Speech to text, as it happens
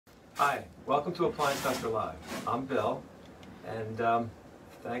Hi, welcome to Appliance Master Live. I'm Bill, and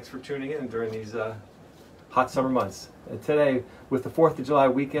thanks for tuning in during these hot summer months. And today, with the 4th of July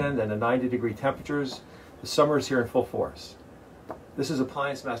weekend and the 90-degree temperatures, the summer is here in full force. This is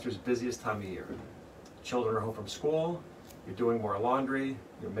Appliance Master's busiest time of year. Children are home from school, you're doing more laundry,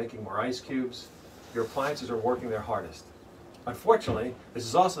 you're making more ice cubes, your appliances are working their hardest. Unfortunately, this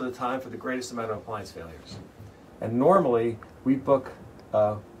is also the time for the greatest amount of appliance failures. And normally, we book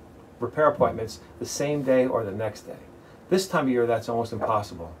repair appointments the same day or the next day. This time of year, that's almost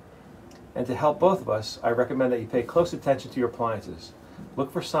impossible. And to help both of us, I recommend that you pay close attention to your appliances.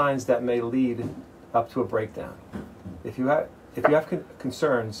 Look for signs that may lead up to a breakdown. If you have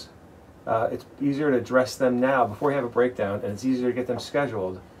concerns, it's easier to address them now before you have a breakdown, and it's easier to get them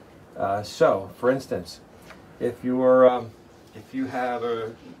scheduled. So, for instance, if you have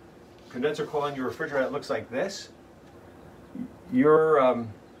a condenser coil in your refrigerator that looks like this, your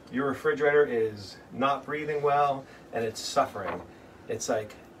refrigerator is not breathing well and it's suffering. It's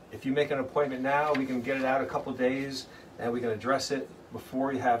like, if you make an appointment now, we can get it out a couple days and we can address it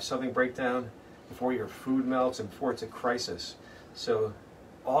before you have something break down, before your food melts, and before it's a crisis. So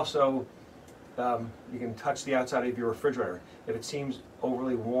also, you can touch the outside of your refrigerator. If it seems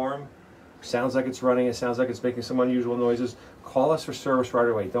overly warm, sounds like it's running, it sounds like it's making some unusual noises, call us for service right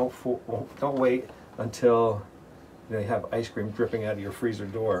away. Don't wait until you have ice cream dripping out of your freezer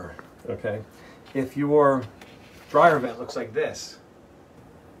door, okay? If your dryer vent looks like this,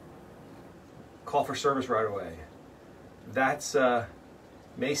 call for service right away. That's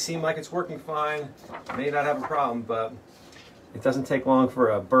may seem like it's working fine, may not have a problem, but it doesn't take long for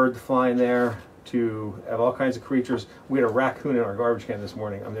a bird to fly in there, to have all kinds of creatures. We had a raccoon in our garbage can this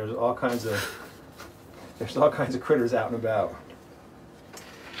morning. I mean, there's all kinds of critters out and about.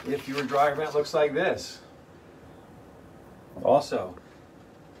 If your dryer vent looks like this, also,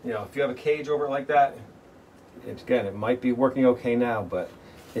 if you have a cage over it like that, it might be working okay now, but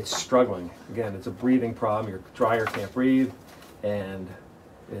it's struggling. Again, it's a breathing problem. Your dryer can't breathe, and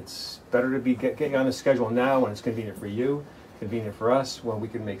it's better to be getting on the schedule now when it's convenient for you, convenient for us, when we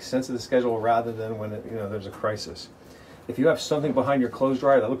can make sense of the schedule rather than when there's a crisis. If you have something behind your clothes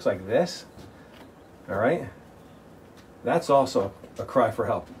dryer that looks like this, all right, that's also a cry for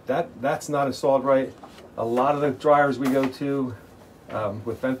help. That's not installed right. A lot of the dryers we go to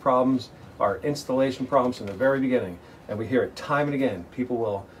with vent problems are installation problems from the very beginning, and we hear it time and again. People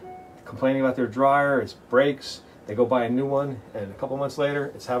will complaining about their dryer, it breaks, they go buy a new one, and a couple months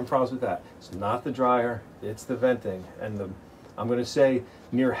later, it's having problems with that. It's not the dryer, it's the venting, and I'm going to say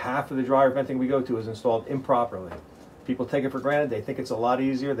near half of the dryer venting we go to is installed improperly. People take it for granted, they think it's a lot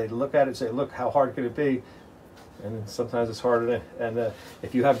easier, they look at it and say, look, how hard could it be? And sometimes it's harder and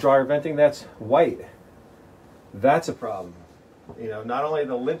if you have dryer venting that's white, that's a problem. Not only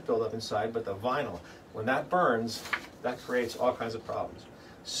the lint buildup inside, but the vinyl. When that burns, that creates all kinds of problems.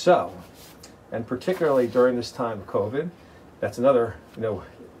 So, and particularly during this time of COVID, that's another,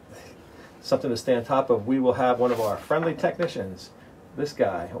 something to stay on top of. We will have one of our friendly technicians, this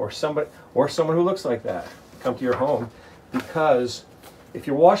guy, or someone who looks like that, come to your home, because if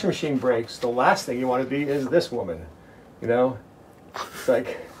your washing machine breaks, the last thing you want to be is this woman. It's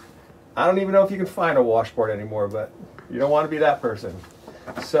like, I don't even know if you can find a washboard anymore, but you don't want to be that person.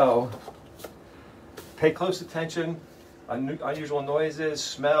 So, pay close attention. Unusual noises,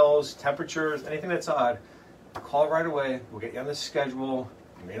 smells, temperatures, anything that's odd, call right away. We'll get you on the schedule.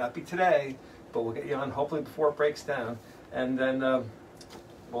 It may not be today, but we'll get you on hopefully before it breaks down, and then,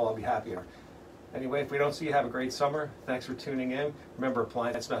 I'll be happier. Anyway, if we don't see you, have a great summer. Thanks for tuning in. Remember,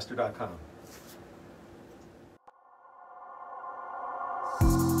 APPLIANCEMASTER.com.